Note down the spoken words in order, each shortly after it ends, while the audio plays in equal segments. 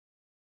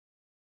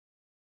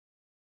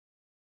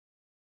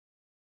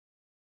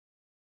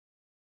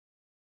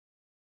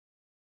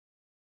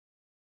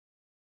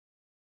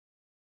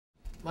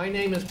My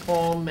name is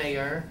Paul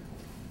Mayer.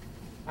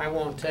 I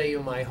won't tell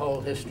you my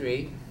whole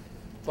history,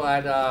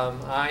 but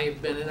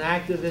I've been an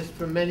activist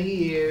for many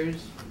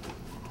years.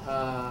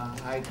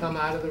 I come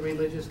out of the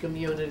religious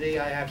community.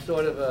 I have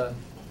sort of a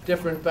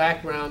different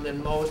background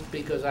than most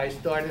because I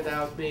started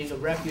out being a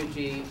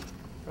refugee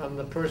from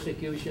the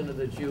persecution of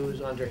the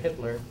Jews under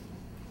Hitler.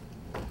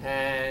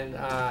 And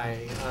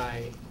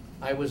I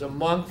was a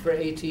monk for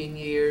 18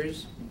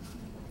 years,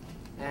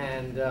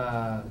 and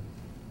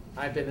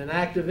I've been an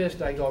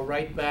activist. I go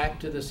right back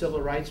to the civil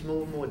rights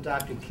movement with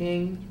Dr.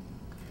 King,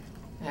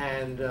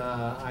 and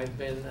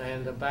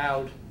and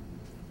about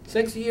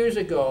 6 years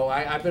ago,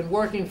 I've been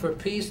working for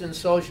peace and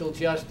social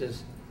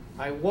justice.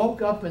 I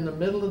woke up in the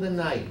middle of the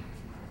night,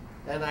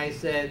 and I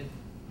said,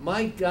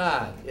 my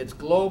God, it's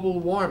global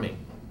warming.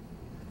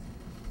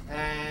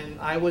 And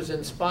I was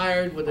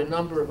inspired with a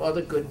number of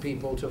other good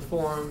people to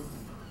form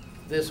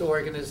this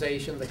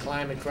organization, the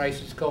Climate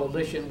Crisis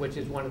Coalition, which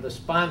is one of the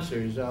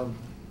sponsors of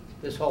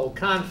this whole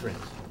conference.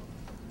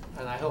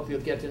 And I hope you'll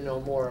get to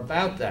know more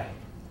about that.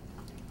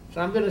 So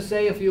I'm going to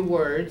say a few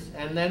words,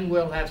 and then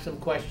we'll have some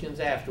questions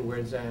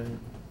afterwards. And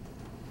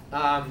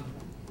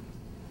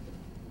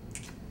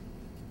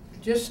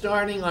just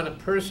starting on a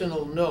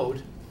personal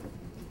note,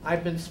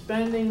 I've been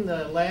spending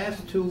the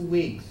last 2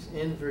 weeks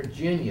in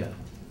Virginia,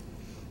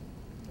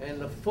 in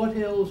the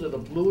foothills of the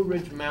Blue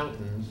Ridge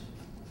Mountains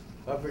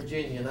of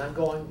Virginia. And I'm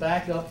going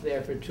back up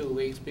there for 2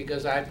 weeks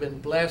because I've been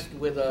blessed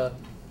with a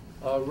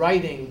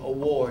writing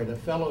award, a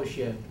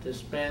fellowship, to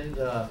spend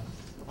a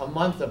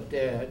month up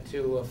there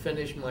to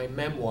finish my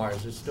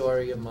memoirs, the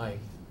story of my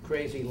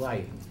crazy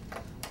life.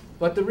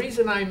 But the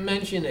reason I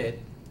mention it,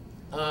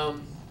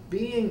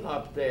 being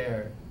up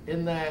there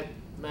in that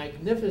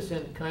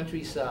magnificent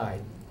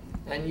countryside,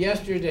 and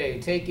yesterday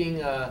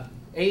taking a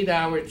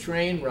 8-hour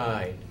train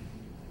ride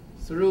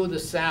through the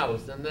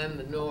south and then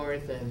the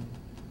north, and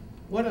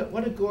what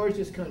a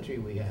gorgeous country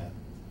we have,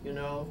 you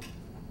know?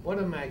 What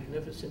a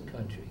magnificent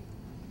country.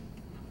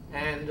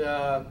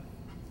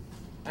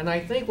 And I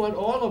think what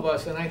all of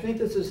us, and I think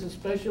this is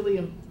especially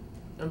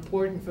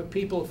important for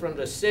people from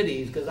the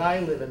cities, because I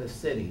live in a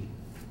city.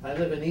 I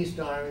live in East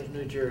Orange,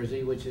 New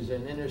Jersey, which is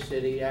an inner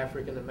city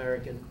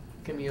African-American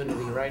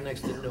community right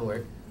next to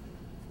Newark.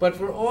 But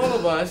for all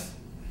of us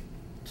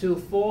to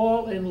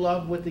fall in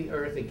love with the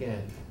earth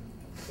again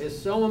is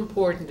so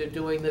important to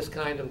doing this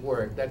kind of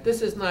work, that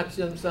this is not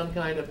some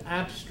kind of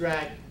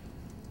abstract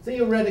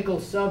theoretical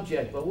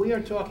subject, but we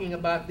are talking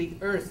about the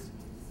earth.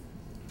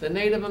 The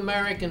Native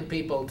American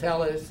people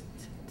tell us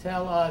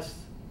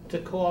to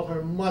call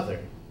her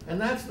mother.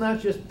 And that's not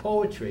just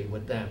poetry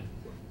with them.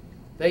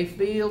 They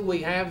feel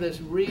we have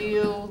this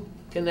real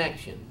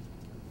connection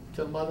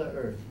to Mother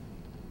Earth.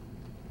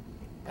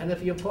 And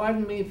if you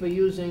pardon me for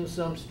using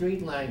some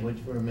street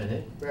language for a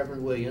minute,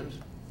 Reverend Williams,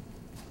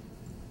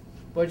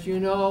 but you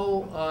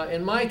know,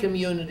 in my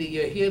community,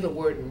 you hear the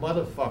word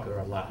motherfucker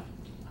a lot.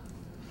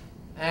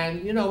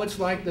 And, you know, it's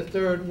like the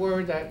third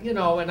word that, you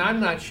know, and I'm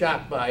not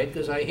shocked by it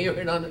because I hear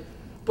it on the,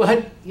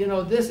 but, you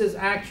know, this is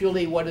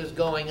actually what is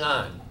going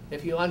on,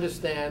 if you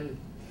understand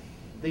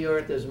the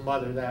earth as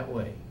mother that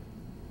way.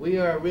 We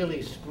are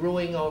really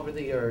screwing over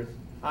the earth,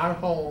 our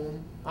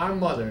home, our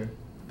mother,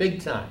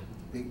 big time.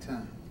 Big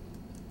time.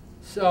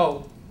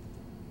 So,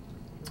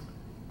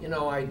 you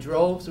know, I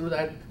drove through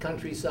that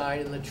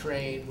countryside in the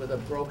train with a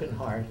broken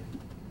heart.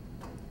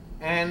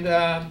 And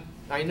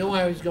I knew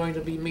I was going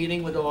to be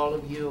meeting with all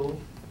of you,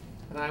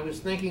 and I was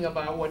thinking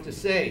about what to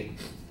say.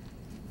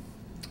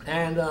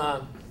 And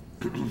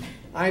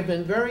I've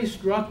been very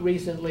struck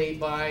recently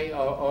by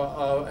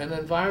an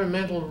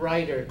environmental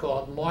writer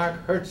called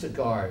Mark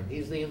Hertsgaard.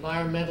 He's the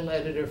environmental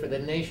editor for The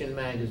Nation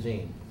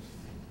magazine.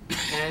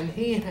 And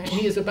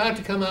he is about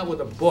to come out with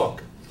a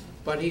book,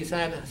 but he's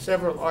had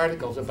several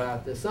articles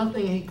about this,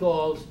 something he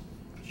calls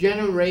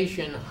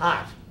Generation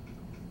Hot.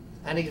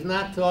 And he's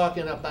not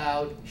talking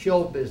about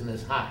show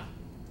business hot.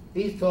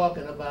 He's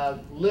talking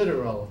about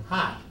literal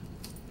hot.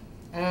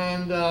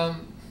 And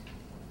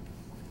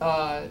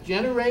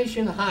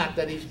Generation Hot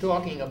that he's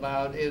talking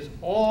about is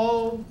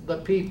all the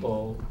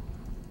people,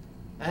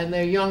 and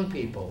they're young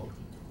people,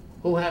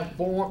 who have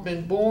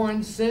been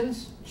born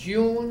since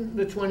June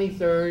the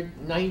 23rd,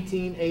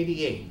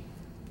 1988,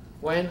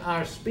 when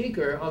our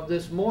speaker of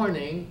this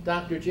morning,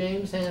 Dr.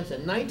 James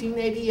Hansen,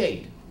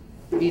 1988,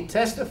 he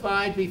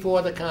testified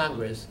before the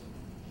Congress,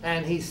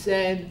 and he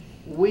said,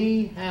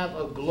 we have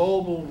a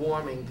global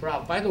warming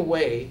problem. By the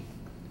way,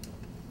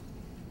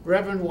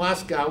 Reverend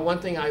Waskow, one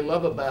thing I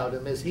love about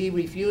him is he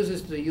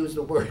refuses to use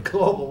the word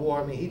global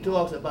warming. He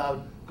talks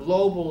about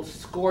global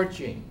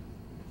scorching,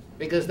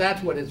 because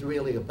that's what it's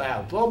really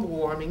about. Global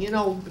warming, you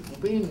know,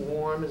 being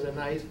warm is a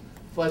nice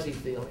fuzzy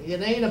feeling.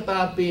 It ain't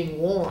about being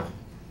warm.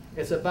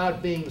 It's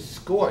about being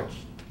scorched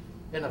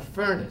in a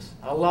furnace,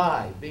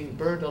 alive, being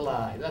burnt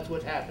alive. That's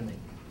what's happening.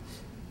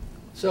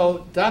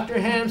 So Dr.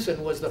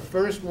 Hansen was the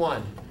first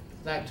one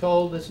that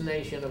told this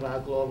nation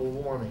about global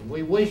warming.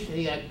 We wish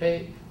we had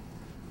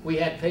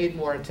paid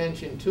more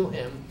attention to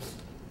him.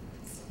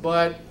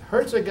 But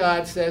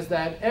Herzogad says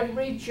that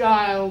every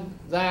child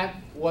that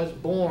was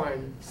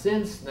born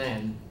since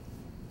then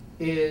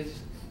is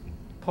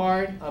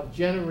part of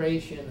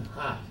Generation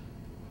Hot.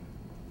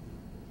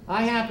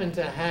 I happen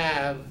to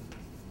have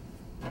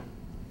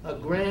a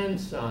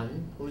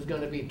grandson who's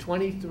going to be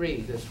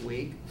 23 this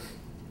week.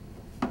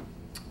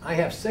 I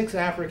have 6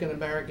 African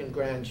American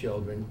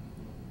grandchildren,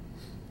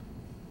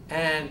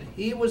 and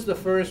he was the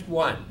first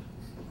one.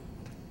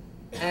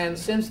 And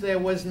since there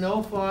was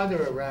no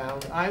father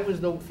around, I was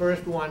the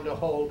first one to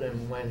hold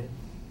him when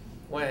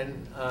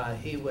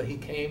he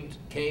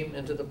came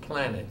into the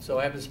planet. So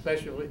I have a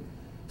special.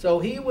 So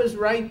he was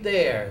right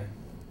there,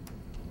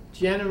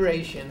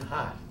 Generation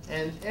Hot,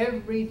 and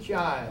every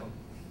child,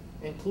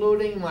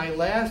 including my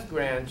last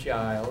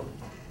grandchild,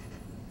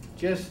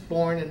 just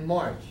born in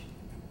March,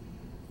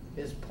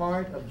 is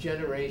part of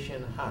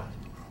Generation Hot.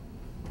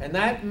 And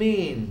that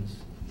means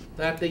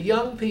that the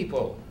young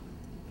people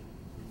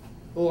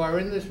who are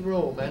in this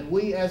room, and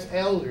we as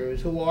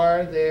elders who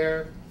are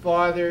their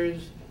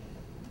fathers,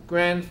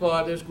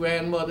 grandfathers,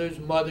 grandmothers,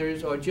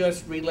 mothers, or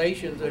just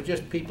relations, or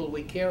just people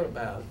we care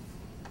about,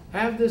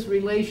 have this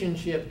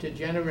relationship to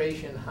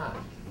Generation Hot.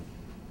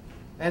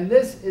 And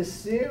this is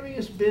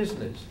serious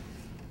business,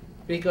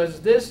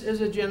 because this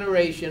is a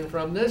generation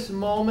from this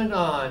moment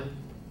on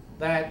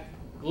that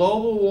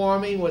global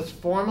warming was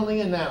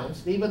formally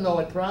announced, even though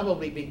it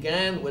probably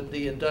began with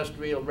the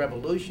Industrial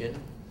Revolution,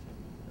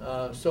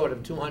 sort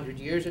of 200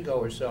 years ago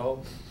or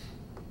so,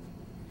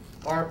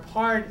 are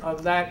part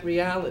of that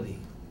reality.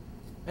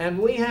 And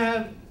they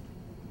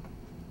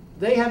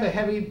have a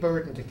heavy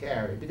burden to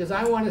carry, because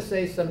I want to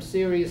say some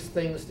serious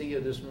things to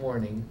you this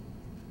morning,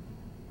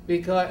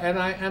 and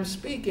I am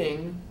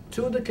speaking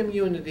to the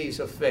communities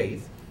of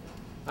faith.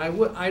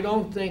 I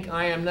don't think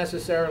I am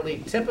necessarily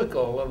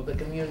typical of the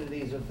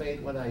communities of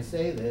faith when I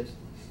say this,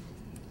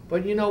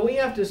 but you know, we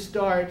have to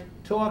start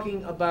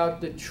talking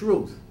about the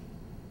truth,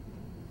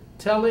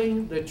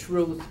 telling the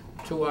truth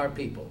to our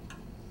people.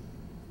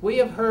 We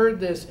have heard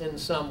this in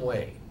some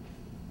way,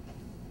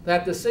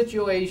 that the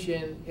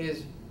situation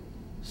is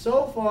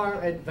so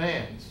far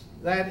advanced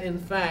that in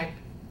fact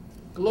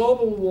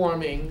global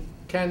warming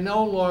can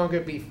no longer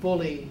be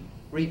fully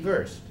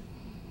reversed.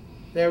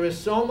 There is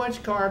so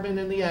much carbon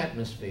in the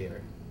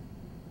atmosphere,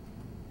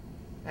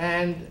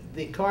 and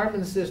the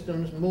carbon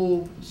systems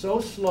move so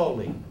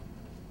slowly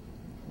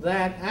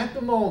that at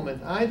the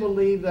moment I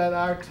believe that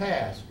our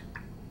task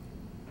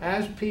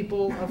as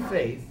people of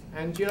faith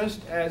and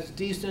just as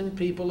decent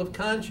people of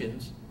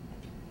conscience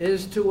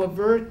is to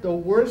avert the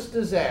worst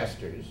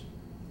disasters,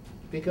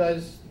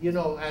 because, you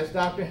know, as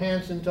Dr.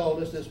 Hansen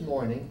told us this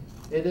morning,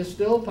 it is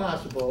still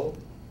possible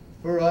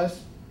for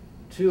us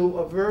to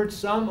avert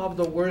some of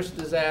the worst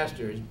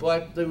disasters,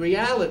 but the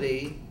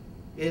reality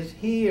is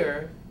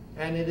here,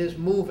 and it is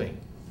moving,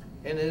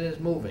 and it is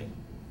moving.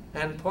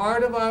 And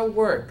part of our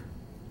work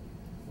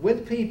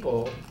with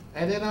people,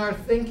 and in our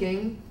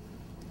thinking,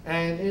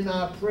 and in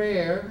our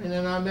prayer, and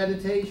in our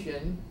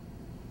meditation,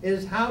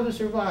 is how to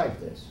survive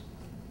this.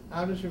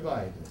 How to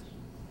survive this.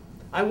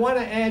 I want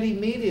to add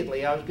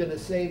immediately, I was going to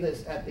say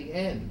this at the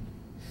end,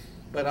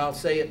 but I'll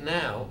say it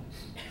now,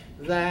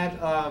 that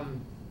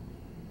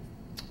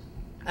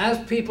as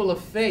people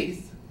of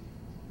faith,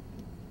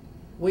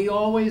 we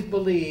always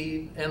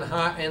believe in a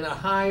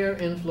higher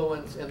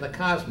influence in the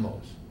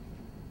cosmos.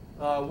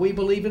 We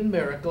believe in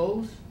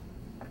miracles,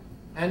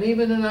 and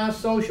even in our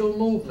social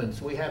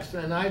movements, we have,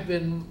 and I've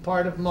been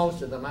part of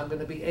most of them. I'm going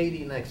to be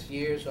 80 next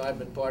year, so I've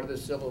been part of the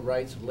civil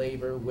rights,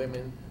 labor,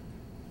 women,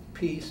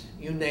 peace,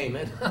 you name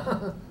it.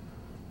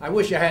 I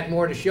wish I had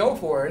more to show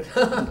for it.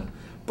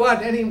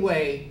 But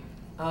anyway,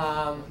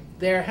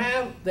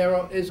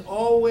 there is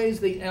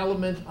always the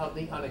element of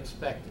the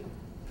unexpected.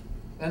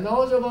 And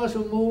those of us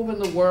who move in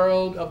the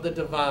world of the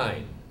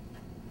divine,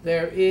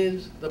 there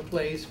is the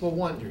place for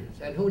wonders.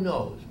 And who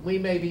knows, we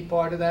may be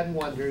part of that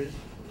wonders.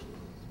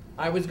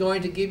 I was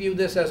going to give you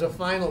this as a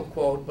final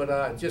quote,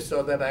 but just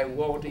so that I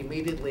won't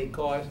immediately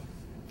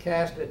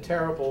cast a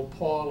terrible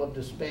pall of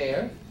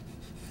despair.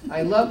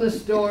 I love the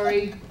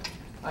story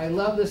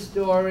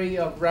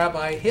of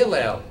Rabbi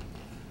Hillel,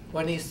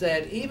 when he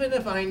said, even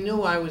if I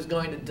knew I was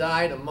going to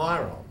die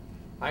tomorrow,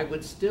 I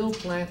would still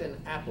plant an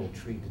apple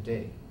tree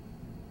today.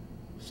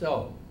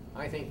 So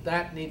I think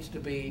that needs to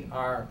be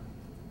our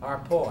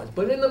pause.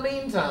 But in the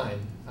meantime,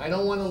 I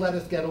don't want to let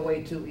us get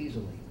away too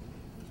easily.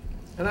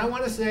 And I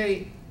want to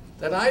say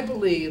that I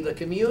believe the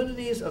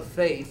communities of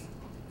faith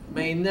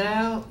may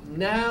now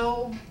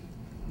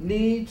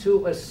need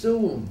to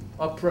assume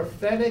a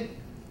prophetic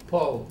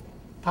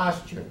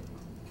posture.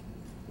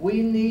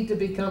 We need to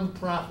become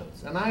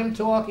prophets. And I'm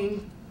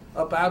talking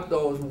about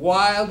those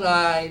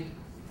wild-eyed,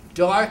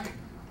 dark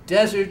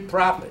desert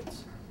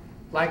prophets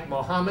like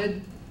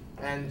Muhammad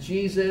and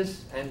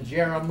Jesus and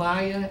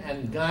Jeremiah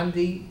and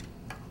Gandhi,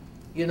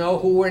 you know,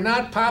 who were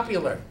not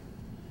popular.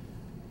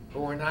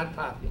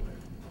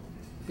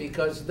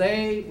 Because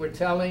they were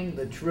telling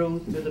the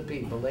truth to the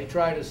people. They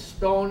tried to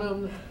stone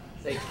them.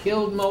 They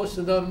killed most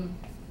of them.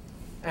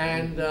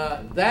 And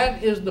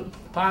that is the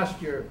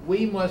posture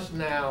we must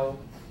now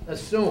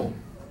assume.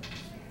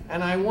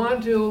 And I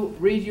want to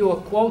read you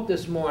a quote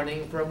this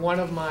morning from one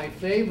of my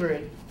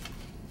favorite.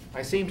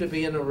 I seem to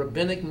be in a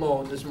rabbinic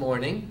mode this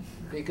morning,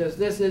 because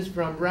this is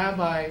from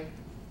Rabbi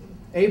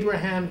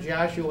Abraham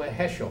Joshua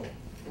Heschel,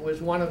 who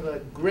was one of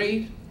the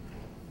great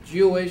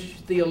Jewish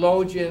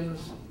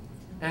theologians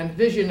and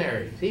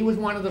visionaries. He was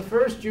one of the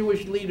first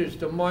Jewish leaders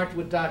to march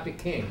with Dr.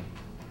 King.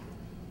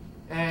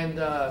 And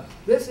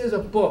this is a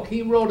book.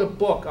 He wrote a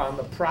book on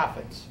the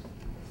prophets.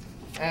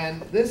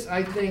 And this,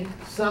 I think,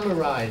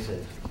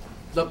 summarizes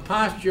the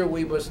posture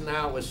we must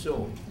now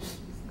assume.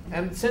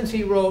 And since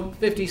he wrote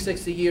 50,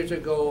 60 years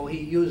ago, he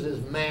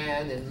uses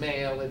man and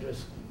male.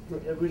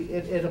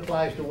 It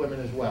applies to women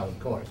as well, of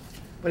course.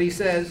 But he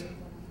says,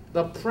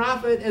 the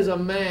prophet is a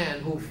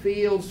man who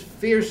feels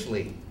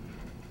fiercely.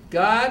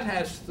 God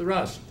has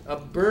thrust a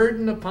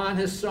burden upon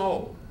his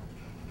soul,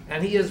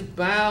 and he is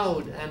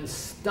bowed and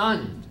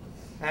stunned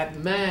at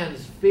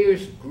man's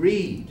fierce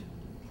greed.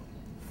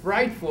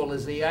 Frightful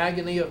is the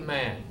agony of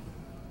man.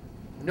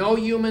 No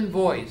human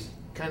voice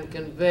can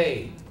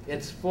convey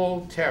its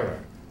full terror.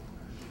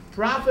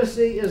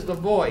 Prophecy is the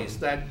voice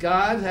that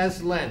God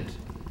has lent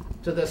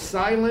to the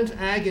silent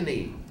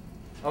agony,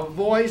 a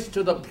voice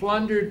to the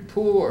plundered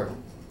poor,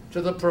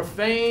 to the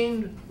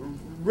profaned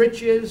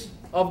riches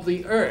of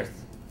the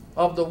earth,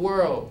 of the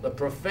world, the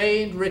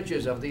profaned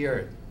riches of the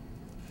earth.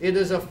 It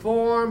is a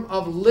form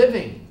of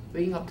living,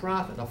 being a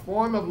prophet, a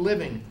form of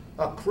living,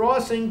 a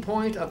crossing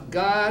point of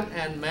God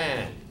and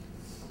man.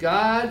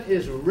 God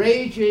is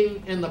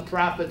raging in the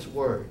prophet's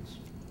words.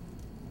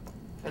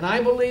 And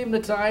I believe the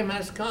time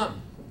has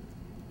come,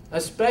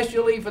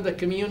 especially for the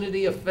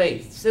community of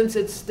faith, since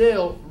it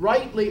still,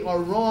 rightly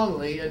or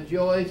wrongly,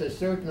 enjoys a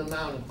certain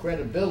amount of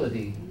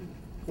credibility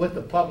with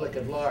the public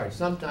at large.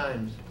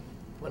 Sometimes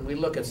when we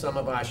look at some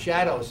of our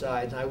shadow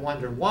sides, I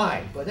wonder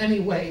why. But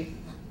anyway,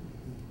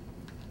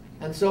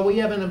 and so we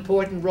have an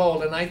important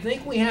role, and I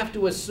think we have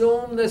to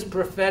assume this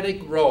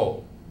prophetic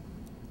role.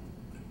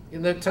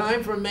 And the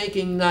time for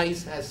making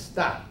nice has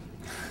stopped.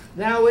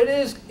 Now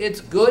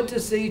it's good to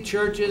see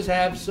churches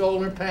have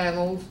solar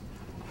panels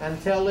and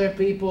tell their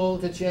people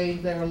to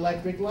change their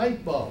electric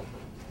light bulb.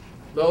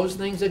 Those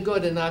things are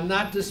good, and I'm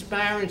not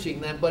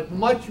disparaging them, but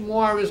much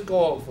more is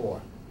called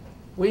for.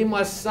 We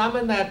must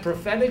summon that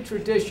prophetic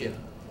tradition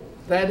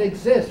that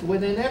exists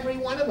within every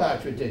one of our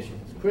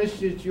traditions,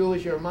 Christian,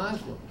 Jewish, or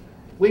Muslim.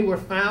 We were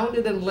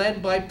founded and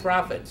led by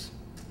prophets.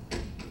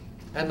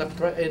 And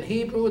in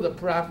Hebrew, the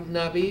prophet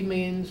Nabi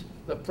means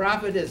the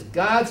prophet is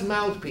God's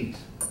mouthpiece.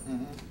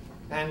 Mm-hmm.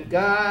 And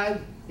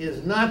God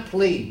is not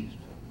pleased,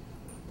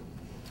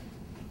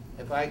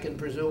 if I can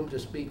presume to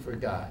speak for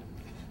God.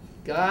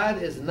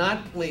 God is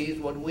not pleased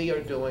what we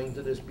are doing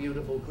to this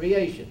beautiful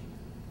creation.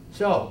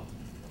 So,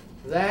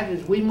 that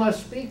is, we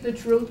must speak the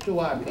truth to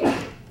our people.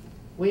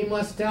 We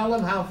must tell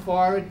them how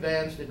far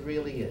advanced it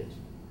really is.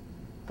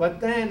 But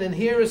then, and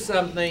here is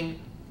something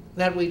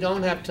that we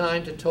don't have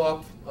time to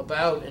talk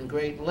about in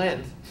great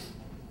length,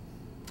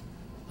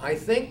 I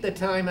think the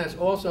time has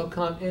also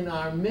come in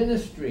our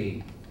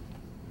ministry,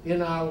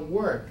 in our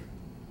work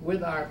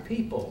with our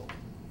people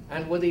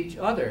and with each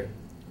other.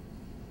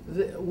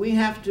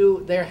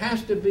 There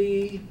has to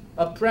be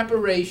a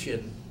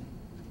preparation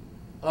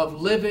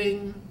of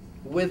living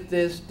with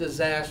this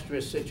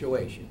disastrous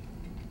situation.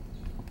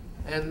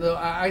 And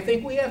I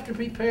think we have to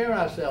prepare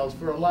ourselves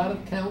for a lot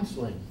of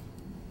counseling.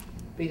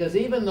 Because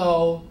even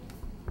though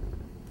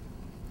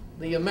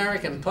the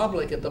American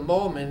public at the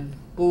moment,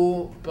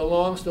 who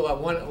belongs to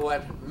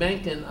what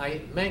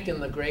Mencken,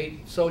 the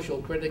great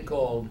social critic,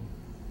 called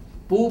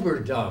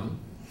booberdom,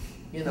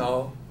 you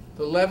know,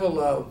 the level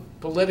of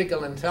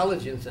political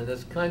intelligence in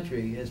this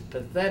country is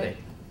pathetic.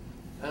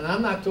 And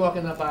I'm not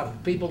talking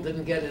about people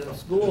didn't get into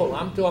school.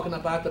 I'm talking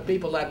about the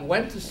people that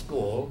went to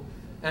school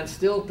and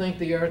still think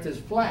the earth is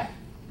flat.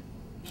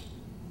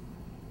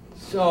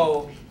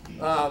 But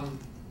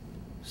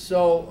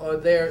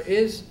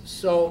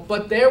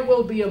there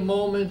will be a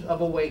moment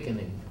of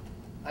awakening.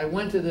 I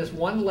went to this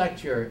one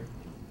lecture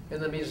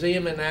in the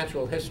Museum of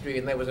Natural History,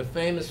 and there was a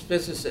famous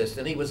physicist,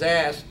 and he was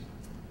asked,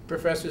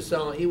 Professor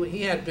Sullivan,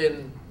 he had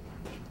been,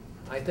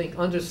 I think,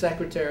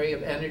 Undersecretary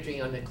of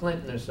Energy under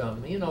Clinton or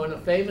something, you know, and a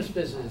famous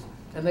physicist.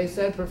 And they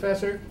said,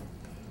 Professor,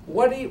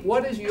 what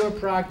is your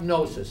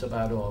prognosis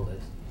about all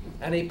this?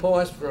 And he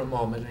paused for a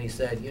moment and he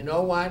said, you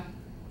know what?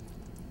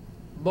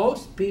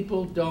 Most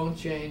people don't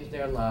change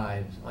their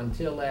lives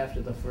until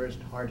after the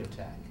first heart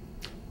attack.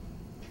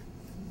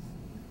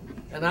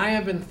 And I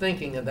have been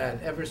thinking of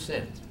that ever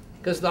since,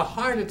 because the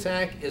heart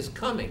attack is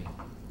coming.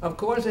 Of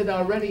course, it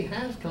already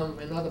has come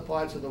in other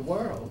parts of the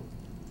world.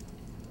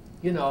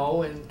 You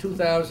know, in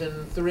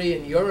 2003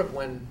 in Europe,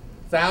 when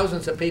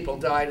thousands of people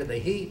died of the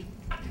heat,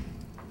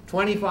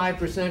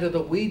 25% of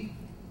the wheat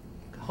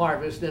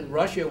harvest in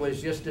Russia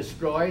was just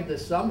destroyed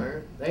this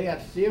summer. They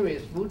have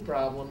serious food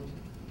problems,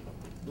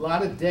 a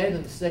lot of dead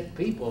and sick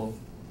people.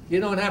 You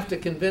don't have to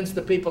convince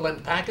the people in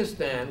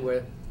Pakistan,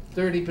 where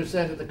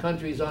 30% of the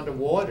country is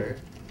underwater,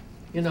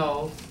 you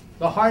know,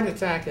 The heart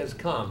attack has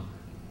come.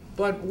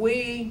 But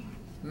we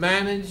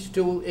managed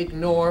to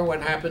ignore what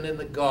happened in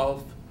the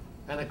Gulf.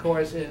 And of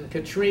course, in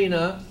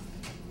Katrina,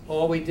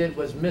 all we did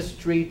was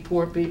mistreat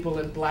poor people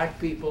and black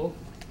people.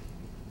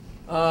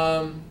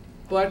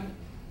 But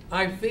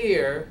I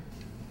fear,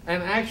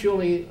 and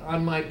actually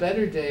on my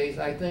better days,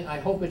 I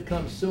hope it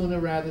comes sooner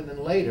rather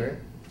than later,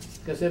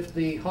 because if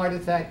the heart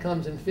attack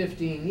comes in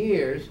 15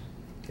 years,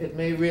 it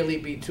may really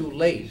be too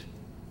late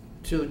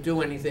to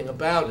do anything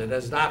about it,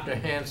 as Dr.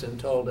 Hansen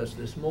told us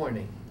this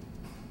morning.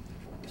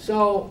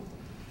 So,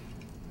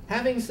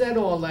 having said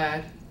all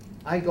that,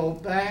 I go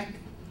back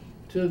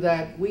to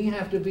that we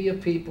have to be a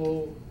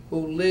people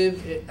who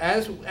live,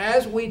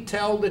 as we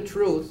tell the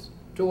truth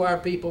to our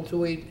people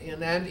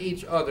and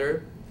each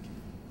other,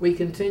 we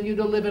continue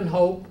to live in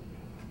hope,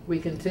 we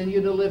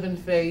continue to live in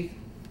faith,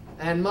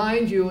 and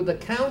mind you, the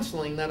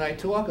counseling that I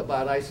talk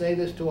about, I say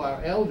this to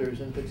our elders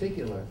in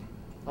particular,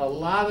 a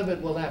lot of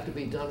it will have to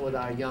be done with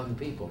our young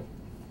people,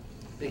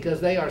 because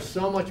they are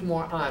so much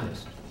more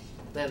honest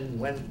than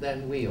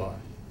we are,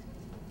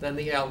 than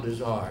the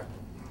elders are.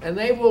 And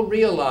they will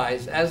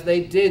realize, as they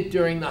did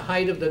during the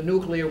height of the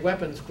nuclear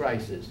weapons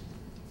crisis,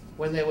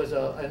 when there was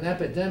an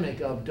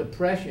epidemic of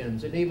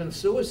depressions and even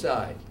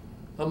suicide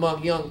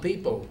among young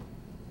people.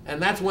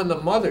 And that's when the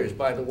mothers,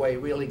 by the way,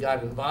 really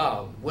got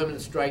involved. Women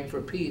Strike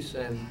for Peace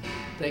and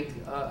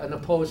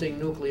opposing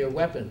nuclear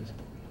weapons.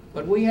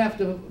 But we have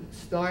to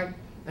start,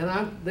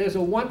 and there's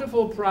a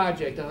wonderful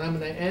project, and I'm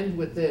going to end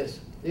with this.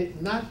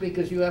 Not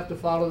because you have to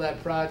follow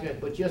that project,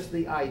 but just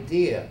the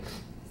idea.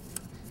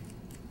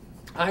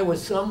 I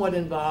was somewhat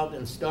involved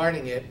in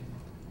starting it,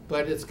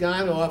 but it's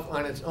gone off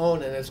on its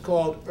own, and it's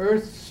called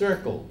Earth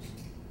Circles.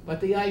 But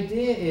the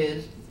idea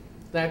is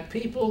that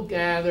people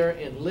gather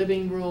in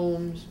living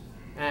rooms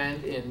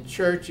and in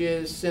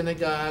churches,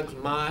 synagogues,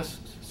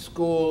 mosques,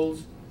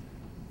 schools,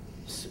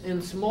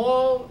 in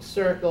small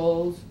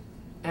circles,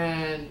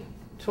 and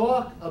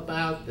talk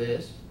about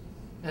this.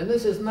 And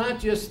this is not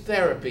just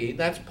therapy,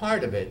 that's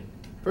part of it.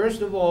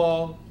 First of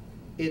all,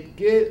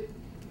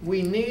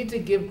 we need to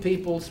give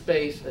people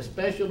space,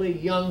 especially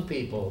young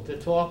people, to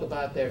talk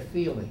about their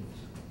feelings.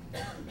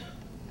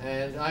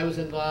 And I was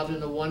involved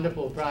in a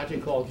wonderful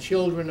project called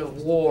Children of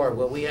War,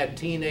 where we had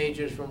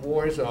teenagers from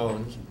war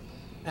zones.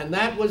 And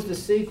that was the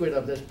secret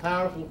of this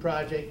powerful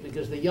project,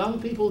 because the young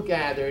people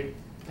gathered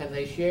and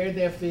they shared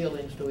their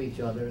feelings to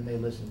each other and they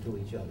listened to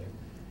each other.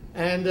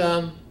 And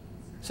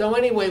so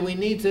anyway, we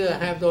need to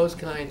have those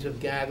kinds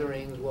of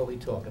gatherings where we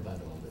talk about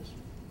all this.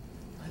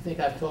 I think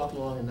I've talked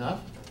long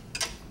enough.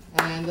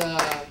 And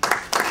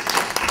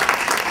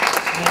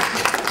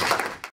thank you.